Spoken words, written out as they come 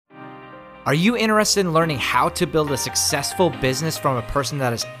Are you interested in learning how to build a successful business from a person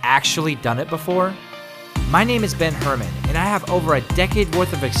that has actually done it before? My name is Ben Herman, and I have over a decade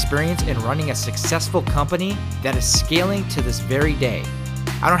worth of experience in running a successful company that is scaling to this very day.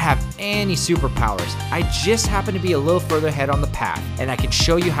 I don't have any superpowers. I just happen to be a little further ahead on the path, and I can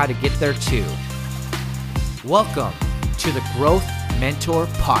show you how to get there too. Welcome to the Growth Mentor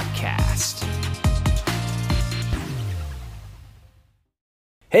Podcast.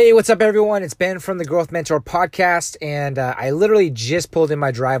 Hey, what's up, everyone? It's Ben from the Growth Mentor Podcast, and I literally just pulled in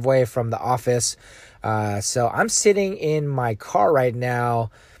my driveway from the office. So I'm sitting in my car right now,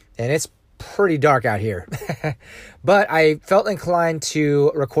 and it's pretty dark out here. But I felt inclined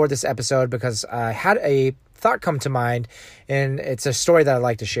to record this episode because I had a thought come to mind, and it's a story that I'd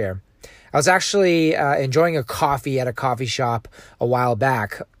like to share. I was actually enjoying a coffee at a coffee shop a while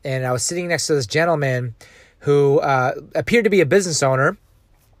back, and I was sitting next to this gentleman who appeared to be a business owner.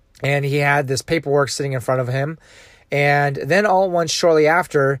 And he had this paperwork sitting in front of him. And then all at once, shortly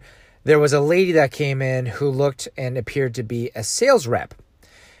after, there was a lady that came in who looked and appeared to be a sales rep.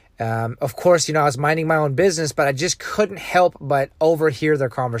 Of course, I was minding my own business, but I just couldn't help but overhear their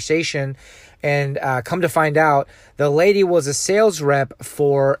conversation. And come to find out, the lady was a sales rep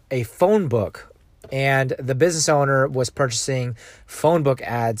for a phone book. And the business owner was purchasing phone book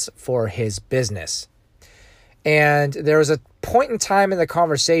ads for his business. And there was a point in time in the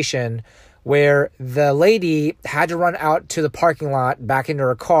conversation where the lady had to run out to the parking lot back into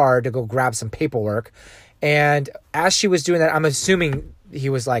her car to go grab some paperwork. And as she was doing that, I'm assuming he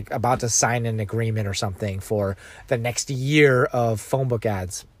was like about to sign an agreement or something for the next year of phone book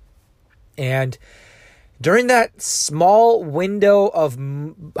ads. And during that small window of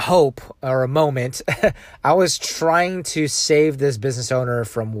hope or a moment, I was trying to save this business owner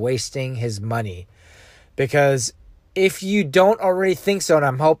from wasting his money. Because if you don't already think so, and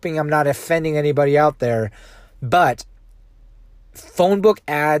I'm hoping I'm not offending anybody out there, but phone book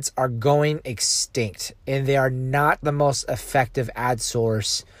ads are going extinct, and they are not the most effective ad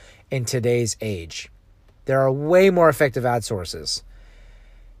source in today's age. There are way more effective ad sources.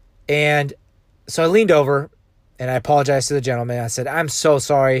 And so I leaned over and I apologized to the gentleman. I said, "I'm so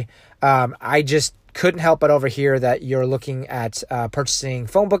sorry. I just couldn't help but overhear that you're looking at purchasing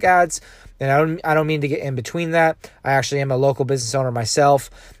phone book ads. And I don't mean to get in between that. I actually am a local business owner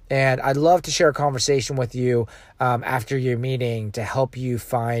myself, and I'd love to share a conversation with you after your meeting to help you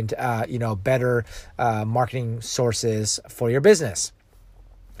find better marketing sources for your business."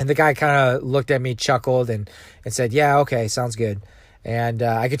 And the guy kind of looked at me, chuckled, and said, "Yeah, okay, sounds good." And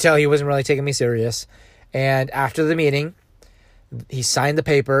I could tell he wasn't really taking me serious. And after the meeting, he signed the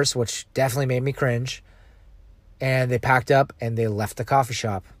papers, which definitely made me cringe. And they packed up and they left the coffee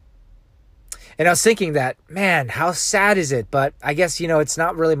shop. And I was thinking that, man, how sad is it? But I guess, it's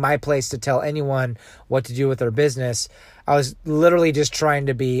not really my place to tell anyone what to do with their business. I was literally just trying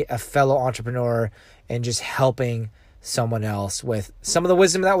to be a fellow entrepreneur and just helping someone else with some of the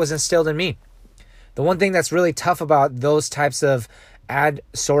wisdom that was instilled in me. The one thing that's really tough about those types of ad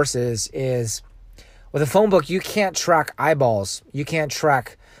sources is with a phone book, you can't track eyeballs. You can't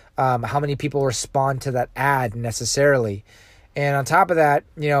track how many people respond to that ad necessarily. And on top of that,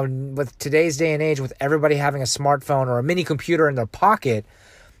 with today's day and age, with everybody having a smartphone or a mini computer in their pocket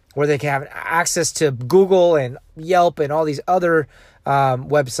where they can have access to Google and Yelp and all these other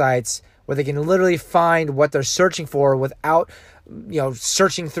websites where they can literally find what they're searching for without,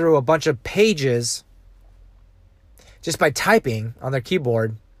 searching through a bunch of pages just by typing on their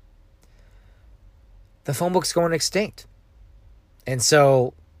keyboard, the phone book's going extinct. And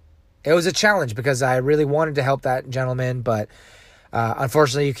so it was a challenge because I really wanted to help that gentleman, but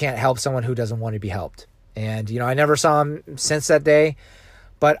unfortunately you can't help someone who doesn't want to be helped. And, I never saw him since that day,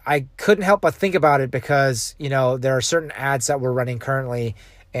 but I couldn't help but think about it because, there are certain ads that we're running currently,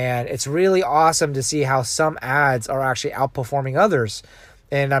 and it's really awesome to see how some ads are actually outperforming others.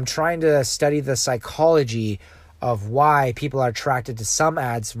 And I'm trying to study the psychology of why people are attracted to some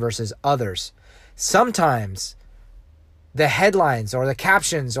ads versus others. Sometimes the headlines or the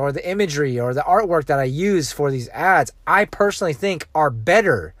captions or the imagery or the artwork that I use for these ads, I personally think are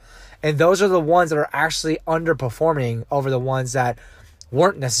better. And those are the ones that are actually underperforming over the ones that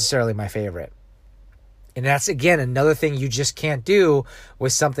weren't necessarily my favorite. And that's, again, another thing you just can't do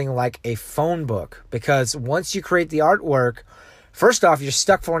with something like a phone book. Because once you create the artwork, first off, you're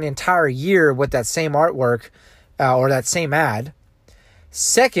stuck for an entire year with that same artwork or that same ad.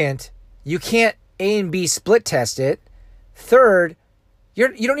 Second, you can't A and B split test it. Third, you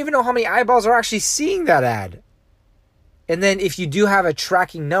don't even know how many eyeballs are actually seeing that ad. And then if you do have a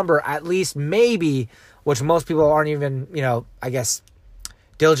tracking number, at least maybe, which most people aren't even,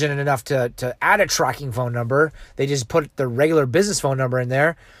 diligent enough to add a tracking phone number. They just put the regular business phone number in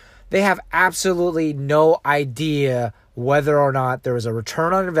there. They have absolutely no idea whether or not there was a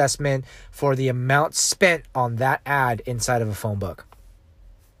return on investment for the amount spent on that ad inside of a phone book.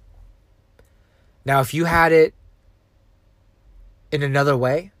 Now, if you had it in another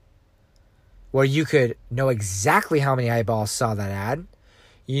way, where you could know exactly how many eyeballs saw that ad,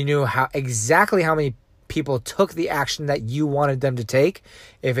 you knew exactly how many people took the action that you wanted them to take,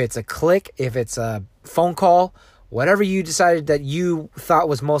 if it's a click, if it's a phone call, whatever you decided that you thought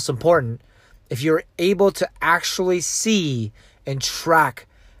was most important, if you're able to actually see and track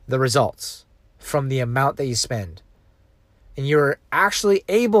the results from the amount that you spend, and you're actually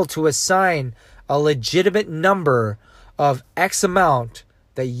able to assign a legitimate number of X amount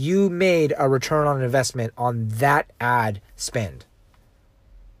that you made a return on investment on that ad spend,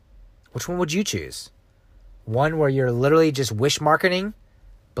 which one would you choose? One where you're literally just wish marketing,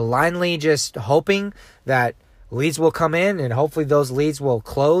 blindly just hoping that leads will come in and hopefully those leads will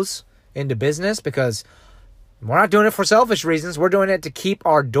close into business, because we're not doing it for selfish reasons. We're doing it to keep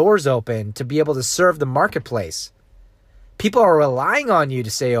our doors open, to be able to serve the marketplace. People are relying on you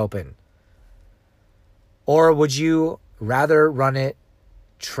to stay open. Or would you rather run it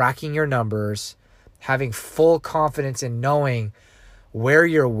tracking your numbers, having full confidence in knowing where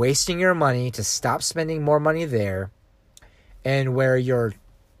you're wasting your money to stop spending more money there, and where your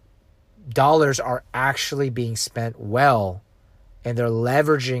dollars are actually being spent well and they're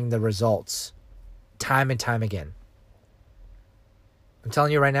leveraging the results time and time again? I'm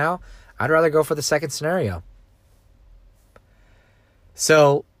telling you right now, I'd rather go for the second scenario.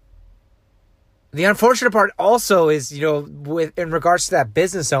 So the unfortunate part also is, in regards to that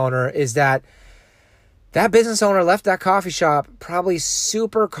business owner, is that business owner left that coffee shop probably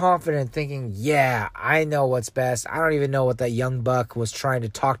super confident, thinking, yeah, I know what's best. I don't even know what that young buck was trying to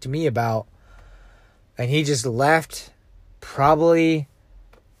talk to me about. And he just left probably,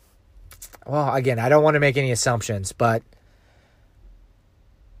 well, again, I don't want to make any assumptions, but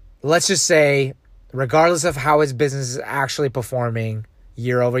let's just say, regardless of how his business is actually performing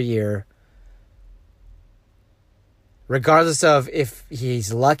year over year, regardless of if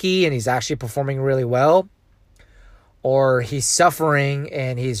he's lucky and he's actually performing really well, or he's suffering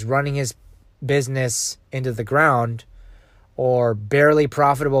and he's running his business into the ground, or barely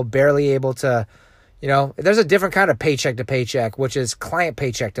profitable, barely able to, there's a different kind of paycheck to paycheck, which is client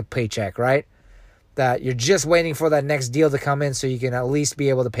paycheck to paycheck, right? That you're just waiting for that next deal to come in so you can at least be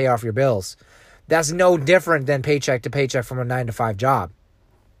able to pay off your bills. That's no different than paycheck to paycheck from a 9-to-5 job.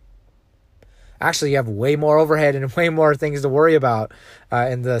 Actually, you have way more overhead and way more things to worry about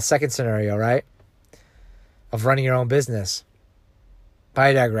in the second scenario, right? Of running your own business. But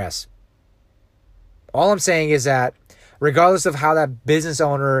I digress. All I'm saying is that regardless of how that business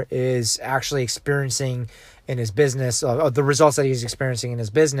owner is actually experiencing in his business, or the results that he's experiencing in his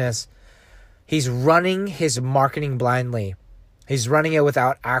business, he's running his marketing blindly. He's running it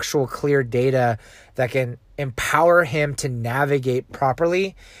without actual clear data that can empower him to navigate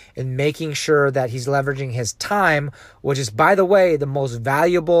properly, and making sure that he's leveraging his time, which is, by the way, the most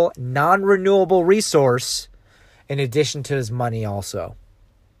valuable non-renewable resource, in addition to his money also.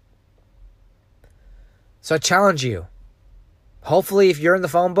 So I challenge you. Hopefully, if you're in the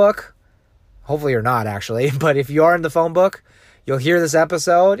phone book, hopefully you're not actually, but if you are in the phone book, you'll hear this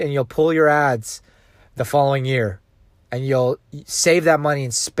episode and you'll pull your ads the following year. And you'll save that money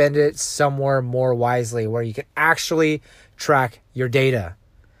and spend it somewhere more wisely, where you can actually track your data.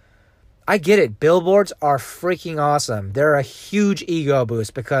 I get it. Billboards are freaking awesome. They're a huge ego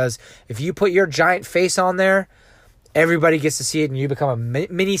boost, because if you put your giant face on there, everybody gets to see it and you become a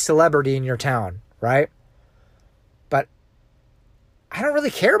mini celebrity in your town, right? But I don't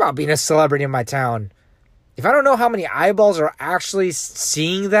really care about being a celebrity in my town. If I don't know how many eyeballs are actually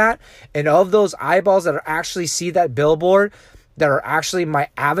seeing that, and of those eyeballs that are actually see that billboard, that are actually my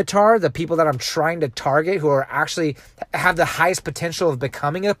avatar, the people that I'm trying to target, who are actually have the highest potential of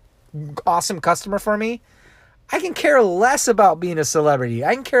becoming a awesome customer for me, I can care less about being a celebrity.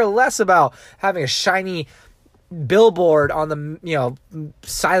 I can care less about having a shiny billboard on the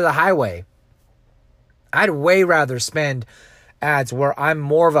side of the highway. I'd way rather spend ads where I'm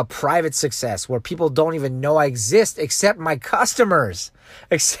more of a private success, where people don't even know I exist except my customers,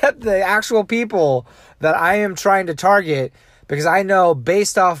 except the actual people that I am trying to target, because I know,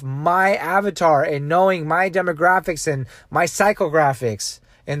 based off my avatar and knowing my demographics and my psychographics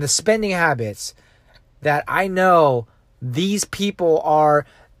and the spending habits, that I know these people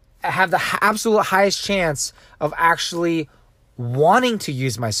have the absolute highest chance of actually wanting to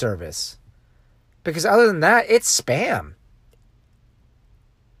use my service. Because other than that, it's spam.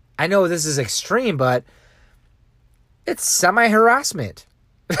 I know this is extreme, but it's semi-harassment.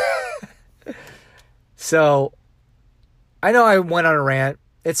 So I know I went on a rant.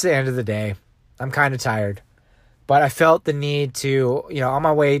 It's the end of the day. I'm kind of tired. But I felt the need to, on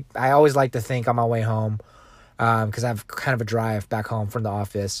my way, I always like to think on my way home, because I have kind of a drive back home from the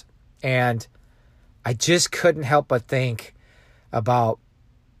office. And I just couldn't help but think about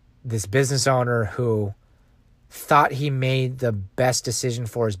this business owner who thought he made the best decision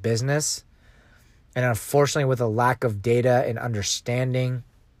for his business. And unfortunately, with a lack of data and understanding,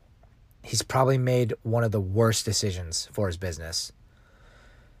 he's probably made one of the worst decisions for his business.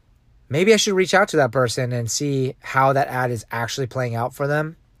 Maybe I should reach out to that person and see how that ad is actually playing out for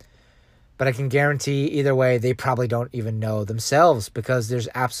them. But I can guarantee either way, they probably don't even know themselves because there's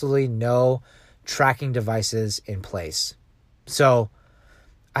absolutely no tracking devices in place. So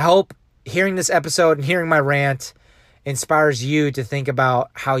I hope hearing this episode and hearing my rant inspires you to think about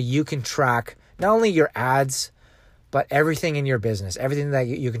how you can track not only your ads, but everything in your business, everything that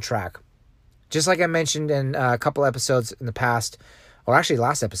you can track. Just like I mentioned in a couple episodes in the past, or actually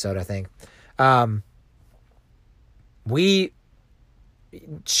last episode, I think, we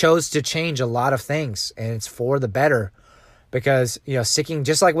chose to change a lot of things, and it's for the better because, sticking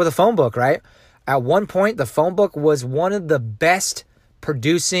just like with a phone book, right? At one point, the phone book was one of the best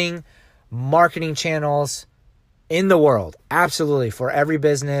producing marketing channels in the world. Absolutely. For every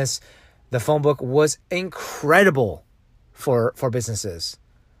business, the phone book was incredible for businesses.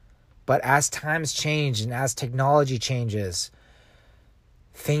 But as times change and as technology changes,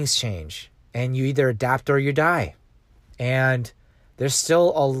 things change. And you either adapt or you die. And there's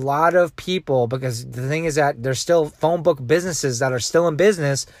still a lot of people, because the thing is that there's still phone book businesses that are still in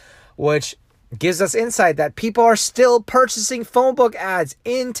business, which gives us insight that people are still purchasing phone book ads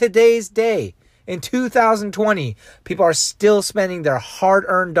in today's day. In 2020, people are still spending their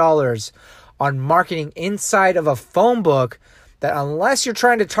hard-earned dollars on marketing inside of a phone book that, unless you're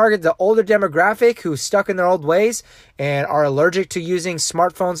trying to target the older demographic who's stuck in their old ways and are allergic to using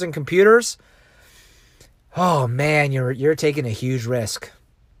smartphones and computers, oh man, you're taking a huge risk.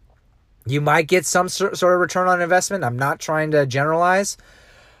 You might get some sort of return on investment. I'm not trying to generalize,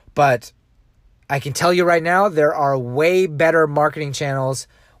 but I can tell you right now, there are way better marketing channels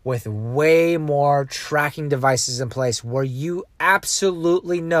with way more tracking devices in place where you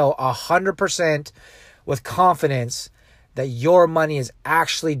absolutely know 100% with confidence that your money is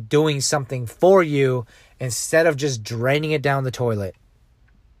actually doing something for you instead of just draining it down the toilet.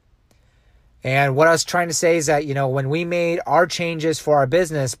 And what I was trying to say is that, when we made our changes for our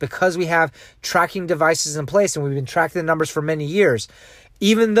business, because we have tracking devices in place and we've been tracking the numbers for many years,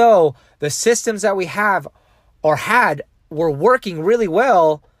 even though the systems that we have or had were working really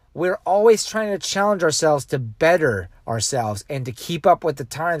well, we're always trying to challenge ourselves to better ourselves and to keep up with the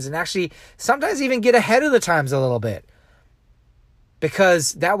times and actually sometimes even get ahead of the times a little bit.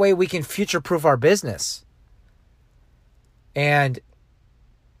 Because that way we can future-proof our business. And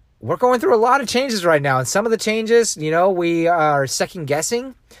we're going through a lot of changes right now. And some of the changes, we are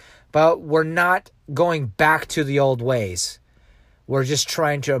second-guessing, but we're not going back to the old ways. We're just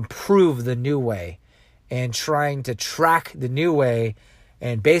trying to improve the new way and trying to track the new way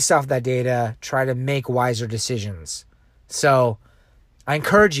and based off that data, try to make wiser decisions. So I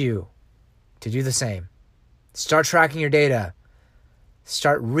encourage you to do the same. Start tracking your data.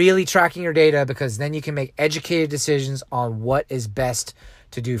 Start really tracking your data, because then you can make educated decisions on what is best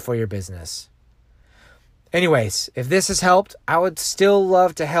to do for your business. Anyways, if this has helped, I would still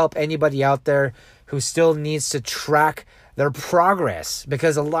love to help anybody out there who still needs to track their progress,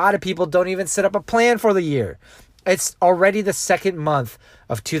 because a lot of people don't even set up a plan for the year. It's already the second month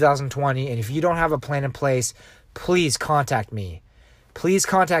of 2020, and if you don't have a plan in place, please contact me. Please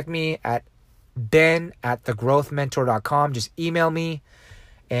contact me at ben@thegrowthmentor.com. Just email me,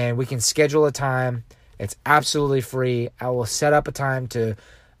 and we can schedule a time. It's absolutely free. I will set up a time to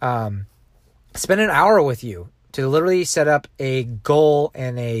spend an hour with you to literally set up a goal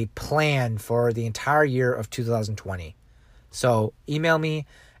and a plan for the entire year of 2020. So email me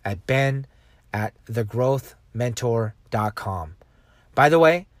at ben@thegrowthmentor.com. By the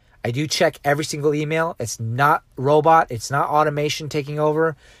way, I do check every single email. It's not robot. It's not automation taking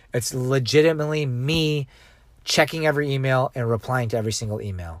over. It's legitimately me checking every email and replying to every single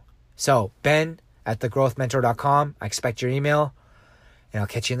email. So ben@thegrowthmentor.com. I expect your email, and I'll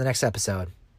catch you in the next episode.